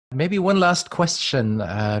Maybe one last question,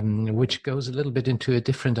 which goes a little bit into a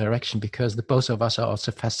different direction, because the both of us are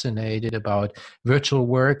also fascinated about virtual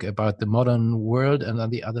work, about the modern world. And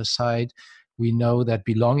on the other side, we know that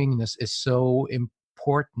belongingness is so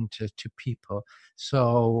important to people.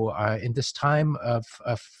 So in this time of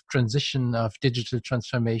transition, of digital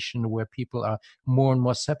transformation, where people are more and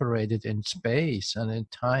more separated in space and in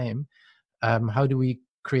time, how do we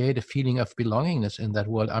create a feeling of belongingness in that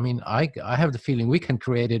world? I mean, I have the feeling we can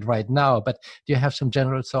create it right now, but do you have some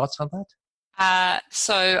general thoughts on that?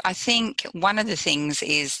 So I think one of the things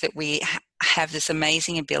is that we have this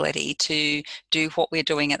amazing ability to do what we're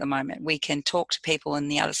doing at the moment. We can talk to people on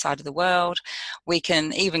the other side of the world. We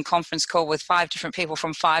can even conference call with 5 different people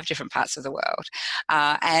from 5 different parts of the world.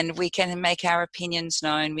 And we can make our opinions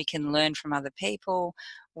known. We can learn from other people.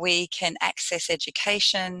 We can access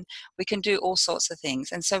education. We can do all sorts of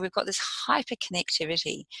things. And so we've got this hyper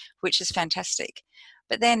connectivity, which is fantastic.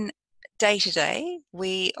 But then day to day,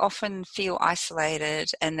 we often feel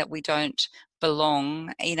isolated and that we don't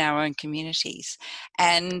belong in our own communities.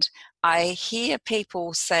 And I hear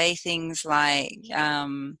people say things like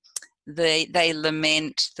they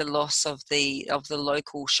lament the loss of the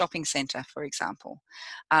local shopping centre, for example,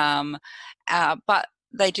 but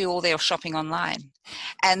they do all their shopping online.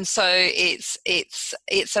 And so it's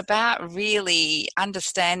about really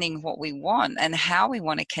understanding what we want and how we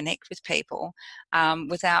want to connect with people,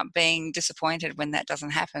 without being disappointed when that doesn't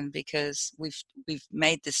happen, because we've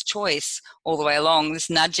made this choice all the way along, this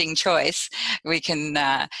nudging choice. We can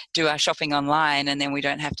do our shopping online, and then we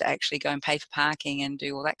don't have to actually go and pay for parking and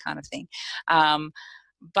do all that kind of thing.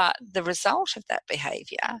 But the result of that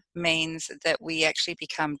behaviour means that we actually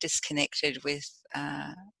become disconnected with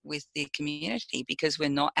the community, because we're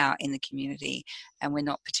not out in the community and we're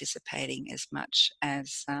not participating as much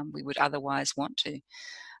as we would otherwise want to.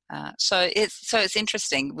 So it's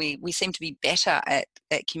interesting. We seem to be better at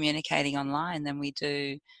communicating online than we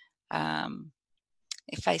do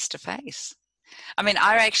face to face. I mean,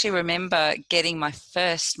 I actually remember getting my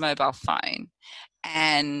first mobile phone,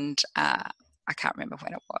 and I can't remember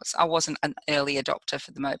when it was. I wasn't an early adopter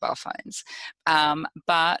for the mobile phones.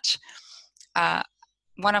 But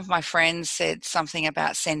one of my friends said something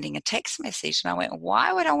about sending a text message, and I went,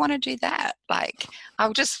 why would I want to do that? Like,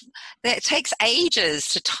 it takes ages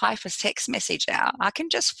to type a text message out. I can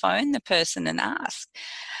just phone the person and ask.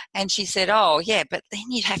 And she said, oh, yeah, but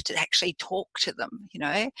then you'd have to actually talk to them,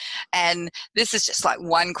 and this is just like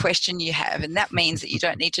one question you have, and that means that you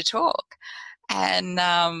don't need to talk. And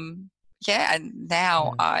and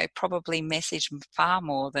now I probably message far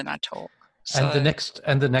more than I talk. So,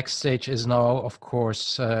 and the next stage is now, of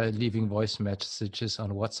course, leaving voice messages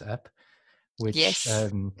on WhatsApp, which yes.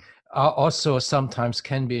 Also sometimes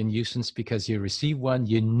can be a nuisance, because you receive one,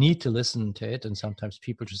 you need to listen to it, and sometimes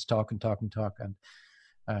people just talk and talk and talk, and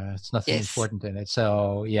it's nothing important in it.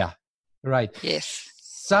 So yeah, right. Yes.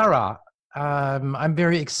 Sarah, I'm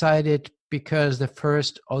very excited because the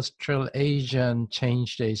first Australasian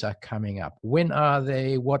Change Days are coming up. When are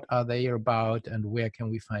they? What are they about? And where can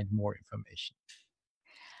we find more information?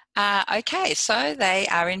 Okay, so they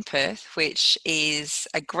are in Perth, which is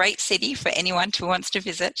a great city for anyone who wants to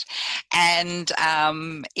visit. And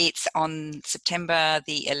it's on September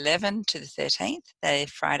the 11th to the 13th, the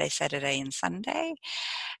Friday, Saturday and Sunday.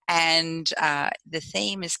 And the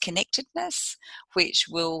theme is connectedness, which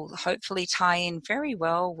will hopefully tie in very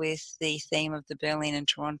well with the theme of the Berlin and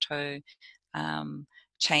Toronto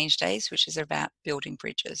Change Days, which is about building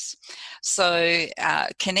bridges. So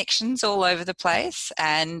connections all over the place,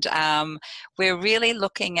 and we're really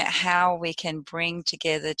looking at how we can bring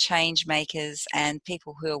together change makers and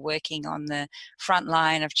people who are working on the front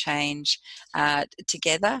line of change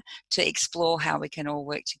together to explore how we can all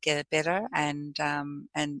work together better, and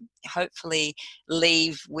hopefully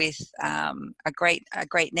leave with a great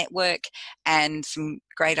network and some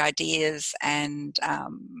great ideas, and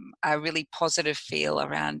a really positive feel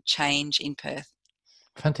around change in Perth.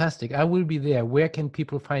 Fantastic. I will be there. Where can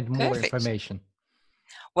people find more information?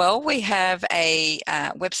 Well, we have a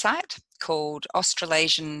website called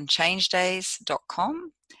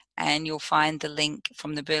australasianchangedays.com, and you'll find the link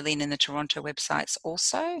from the Berlin and the Toronto websites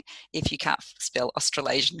also, if you can't spell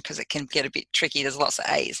Australasian, because it can get a bit tricky. There's lots of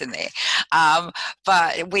A's in there.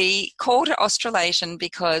 But we called it Australasian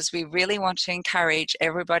because we really want to encourage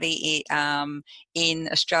everybody in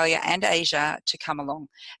Australia and Asia to come along.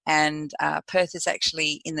 And Perth is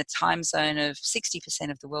actually in the time zone of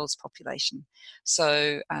 60% of the world's population.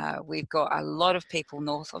 So we've got a lot of people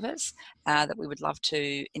north of us that we would love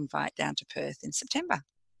to invite down to Perth in September.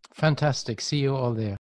 Fantastic. See you all there.